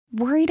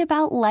Worried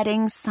about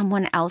letting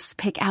someone else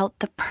pick out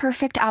the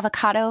perfect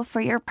avocado for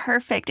your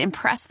perfect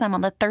impress them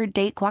on the third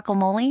date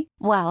guacamole?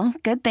 Well,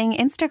 good thing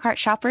Instacart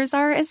shoppers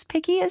are as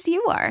picky as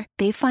you are.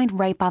 They find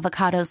ripe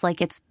avocados like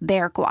it's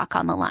their guac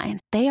on the line.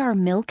 They are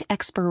milk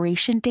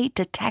expiration date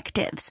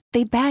detectives.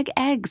 They bag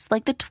eggs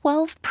like the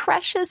 12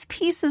 precious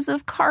pieces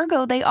of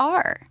cargo they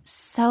are.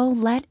 So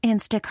let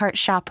Instacart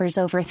shoppers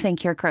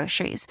overthink your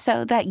groceries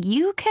so that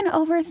you can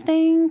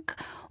overthink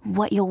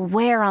what you'll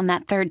wear on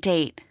that third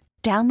date.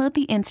 Download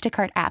the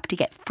Instacart app to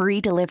get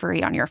free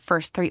delivery on your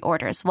first 3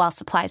 orders while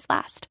supplies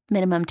last.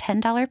 Minimum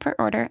 $10 per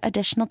order.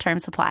 Additional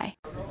terms apply.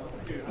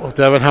 Well,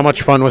 Devon, how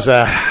much fun was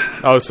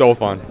that? That was so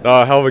fun.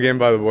 Hell of a game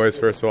by the boys,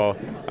 first of all.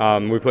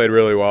 We played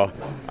really well.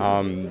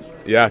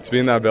 To be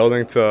in that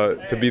building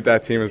to beat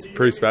that team is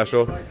pretty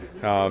special.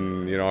 I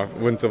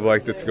wouldn't have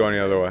liked it to go any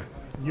other way.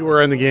 You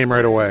were in the game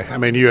right away. I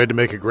mean, you had to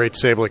make a great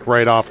save, like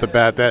right off the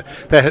bat.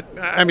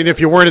 If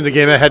you weren't in the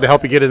game, that had to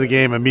help you get in the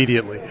game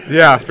immediately.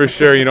 Yeah, for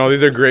sure.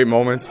 These are great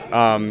moments.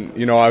 I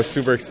was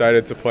super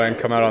excited to play and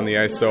come out on the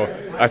ice, so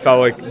I felt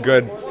like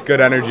good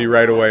energy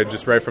right away,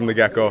 just right from the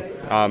get-go.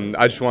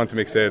 I just wanted to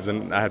make saves,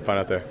 and I had fun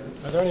out there.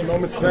 Are there any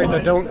moments tonight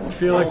that don't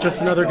feel like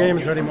just another game?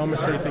 Is there any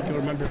moments that you think you'll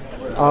remember?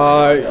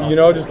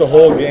 Just the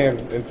whole game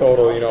in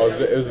total. It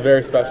was a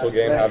very special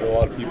game, having a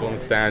lot of people in the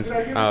stands,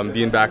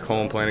 being back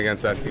home playing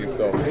against that team.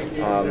 So,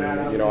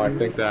 I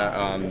think that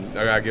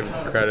I gotta give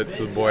credit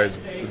to the boys.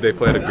 They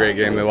played a great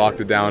game. They locked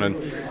it down, and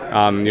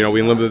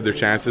we limited their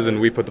chances,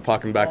 and we put the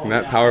puck in the back of the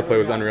net. Power play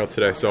was unreal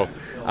today. So,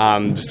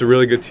 just a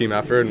really good team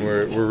effort, and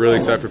we're really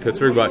excited for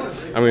Pittsburgh. But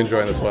I'm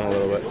enjoying this one a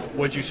little bit.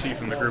 What did you see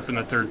from the group in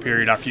the third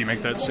period after you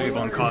make that save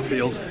on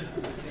Caulfield?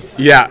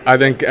 Yeah, I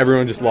think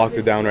everyone just locked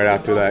it down right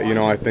after that.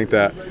 I think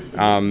that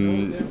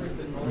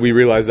we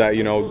realized that,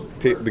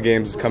 the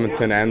game's coming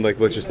to an end. Like,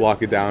 let's just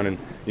lock it down and,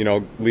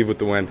 leave with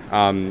the win.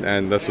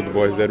 And that's what the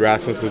boys did.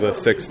 Rasmus with a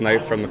 6th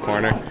night from the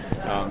corner.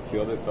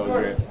 Sealed it, so it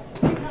was great.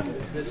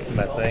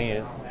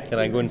 Can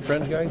I go in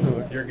French, guys?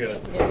 Or? You're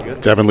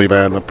good. Devon,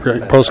 Levi on the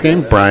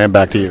postgame. Brian,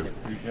 back to you.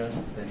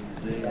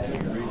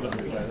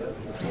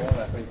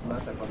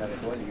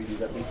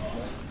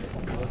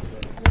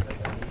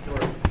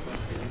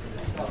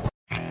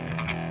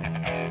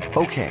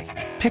 Okay,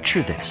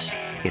 picture this.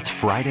 It's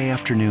Friday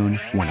afternoon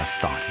when a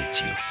thought hits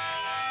you.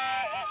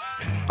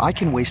 I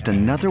can waste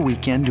another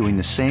weekend doing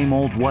the same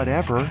old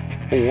whatever,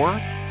 or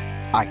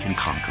I can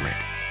conquer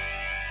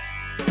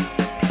it.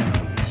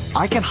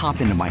 I can hop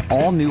into my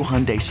all-new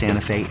Hyundai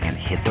Santa Fe and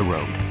hit the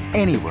road.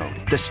 Any road.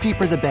 The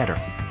steeper, the better.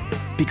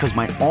 Because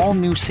my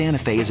all-new Santa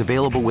Fe is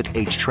available with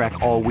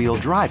H-Track all-wheel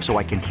drive, so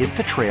I can hit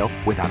the trail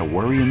without a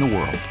worry in the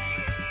world.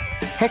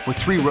 Heck, with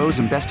 3 rows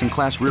and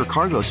best-in-class rear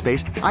cargo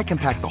space, I can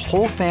pack the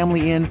whole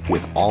family in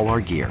with all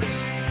our gear.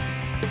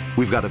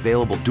 We've got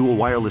available dual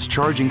wireless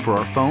charging for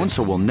our phones,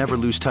 so we'll never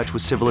lose touch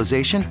with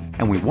civilization,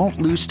 and we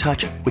won't lose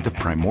touch with the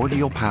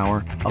primordial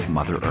power of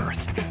Mother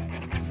Earth.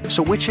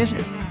 So which is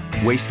it?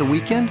 Waste the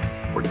weekend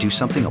or do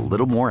something a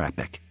little more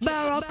epic?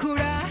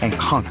 And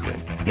conquer it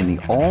in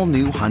the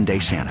all-new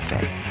Hyundai Santa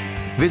Fe.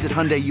 Visit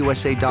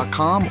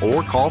HyundaiUSA.com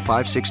or call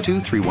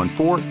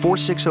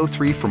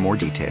 562-314-4603 for more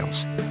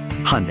details.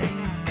 Hyundai.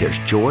 There's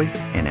joy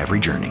in every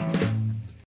journey.